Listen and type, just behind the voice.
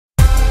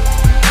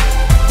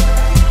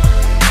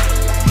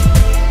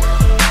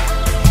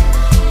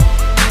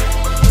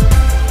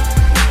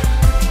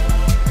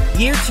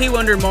Year 2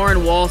 under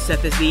Maren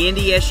Walseth as the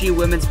NDSU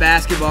women's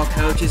basketball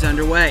coach is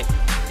underway.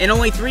 And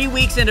only 3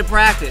 weeks into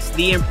practice,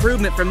 the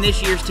improvement from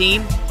this year's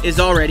team is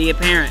already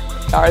apparent.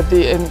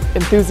 The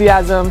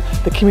enthusiasm,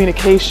 the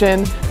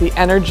communication, the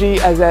energy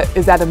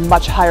is at a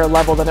much higher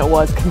level than it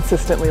was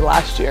consistently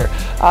last year.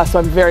 So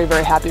I'm very,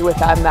 very happy with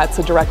that, and that's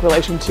a direct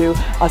relation to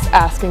us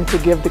asking to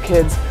give the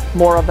kids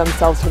more of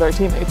themselves to their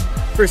teammates.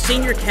 For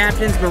senior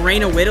captains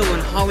Maren Walseth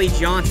and Holly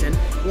Johnson,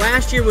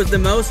 last year was the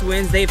most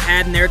wins they've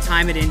had in their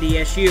time at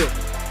NDSU.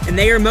 And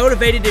they are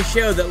motivated to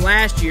show that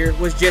last year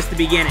was just the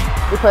beginning.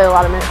 We play a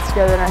lot of minutes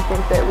together, and I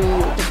think that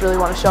we just really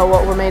want to show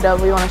what we're made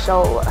of. We want to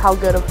show how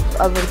good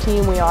of a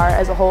team we are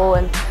as a whole,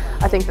 and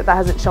I think that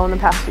hasn't shown the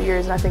past few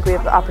years, and I think we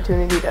have the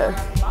opportunity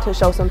to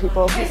show some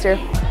people this year.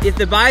 If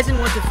the Bison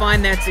want to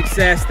find that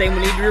success, they will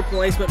need to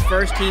replace what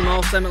first-team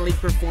All-Summit League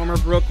performer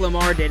Brooke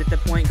Lamar did at the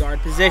point guard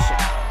position.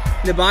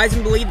 The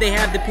Bison believe they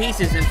have the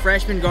pieces in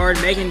freshman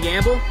guard Megan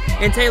Gamble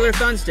and Taylor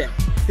Thunstead,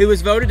 who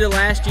was voted to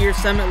last year's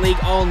Summit League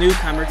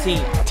all-newcomer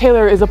team.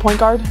 Taylor is a point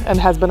guard and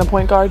has been a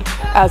point guard,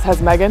 as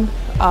has Megan.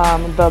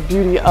 The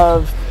beauty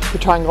of the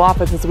triangle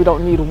offense is we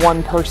don't need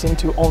one person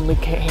to only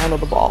handle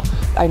the ball.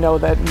 I know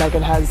that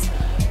Megan has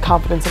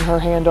confidence in her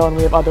handle, and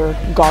we have other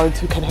guards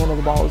who can handle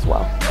the ball as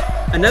well.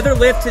 Another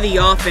lift to the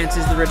offense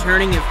is the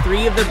returning of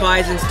 3 of the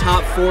Bison's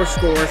top 4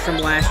 scorers from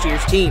last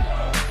year's team,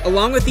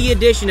 along with the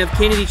addition of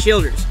Kennedy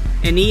Childers,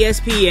 an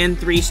ESPN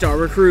 3-star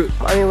recruit.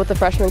 I mean, with the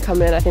freshmen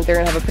coming in, I think they're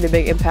going to have a pretty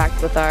big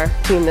impact with our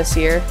team this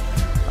year.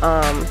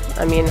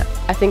 I mean,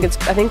 I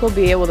think we'll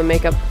be able to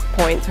make up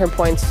points. Her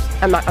points,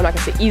 I'm not going to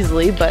say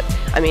easily, but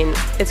I mean,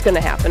 it's going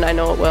to happen. I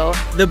know it will.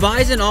 The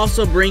Bison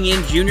also bring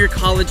in junior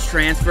college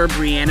transfer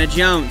Brianna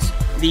Jones.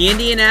 The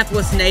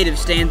Indianapolis native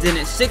stands in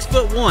at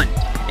 6'1"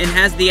 and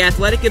has the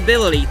athletic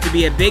ability to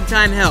be a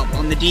big-time help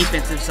on the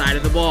defensive side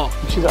of the ball.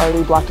 She's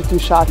already blocked a few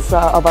shots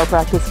of our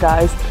practice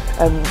guys,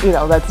 and you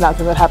know, that's not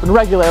something that happened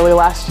regularly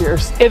last year.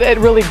 It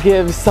really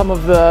gives some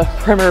of the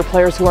perimeter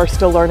players who are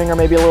still learning or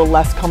maybe a little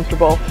less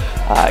comfortable,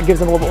 it gives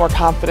them a little bit more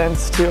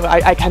confidence to,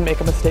 I can make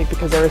a mistake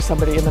because there is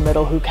somebody in the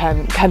middle who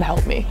can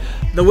help me.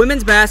 The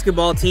women's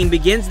basketball team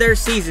begins their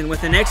season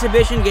with an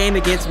exhibition game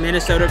against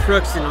Minnesota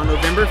Crookston on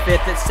November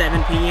 5th at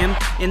 7 p.m.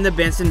 in the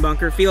Benson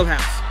Bunker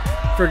Fieldhouse.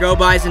 For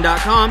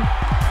GoBison.com,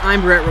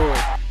 I'm Brett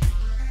Roy.